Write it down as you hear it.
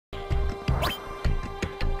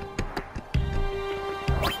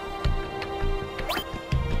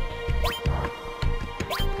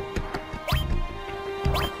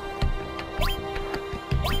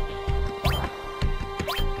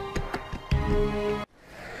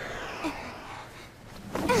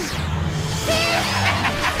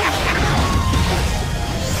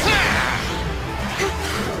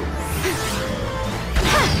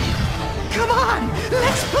Come on,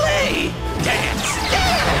 let's play! Dance!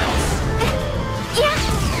 Dance! Yeah!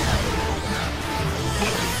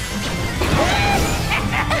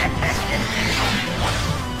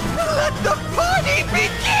 Let the party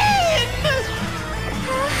begin!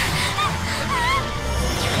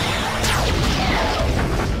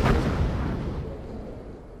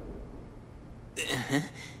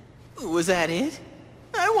 Was that it?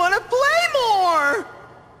 I want to play more!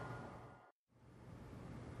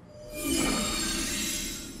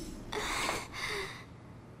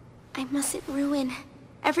 I mustn't ruin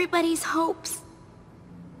everybody's hopes.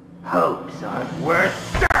 Hopes aren't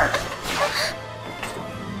worth dirt!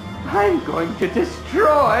 I'm going to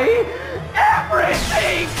destroy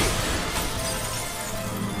everything!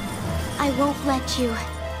 I won't let you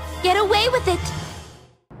get away with it!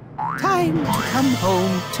 Time to come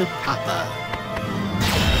home to Papa.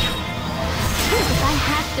 If I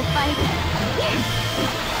have to fight...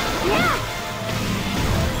 Yeah!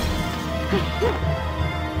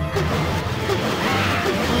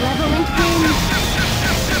 Malevolent wind!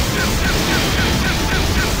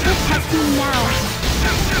 Protect me now!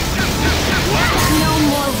 No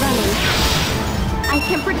more running! I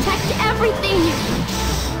can protect everything!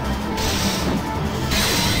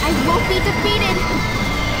 I won't be defeated!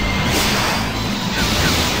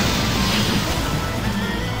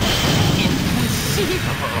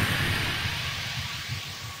 Inconceivable!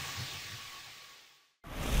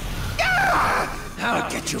 I'll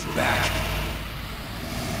get you back!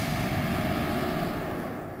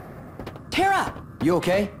 Terra! You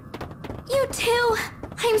okay? You too!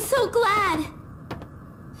 I'm so glad!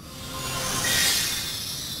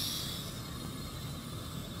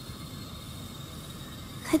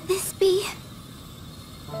 Could this be...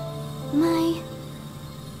 my...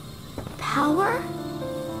 power?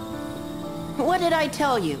 What did I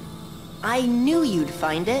tell you? I knew you'd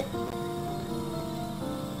find it.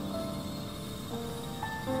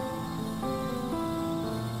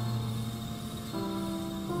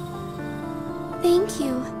 Thank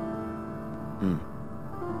you.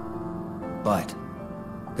 But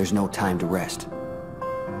there's no time to rest.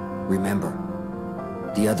 Remember,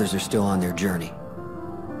 the others are still on their journey.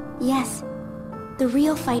 Yes, the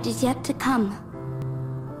real fight is yet to come.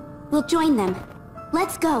 We'll join them.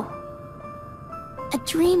 Let's go. A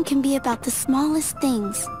dream can be about the smallest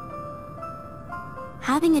things.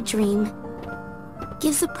 Having a dream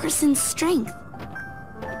gives a person strength.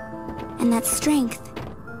 And that strength,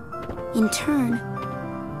 in turn,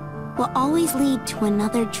 will always lead to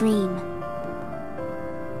another dream.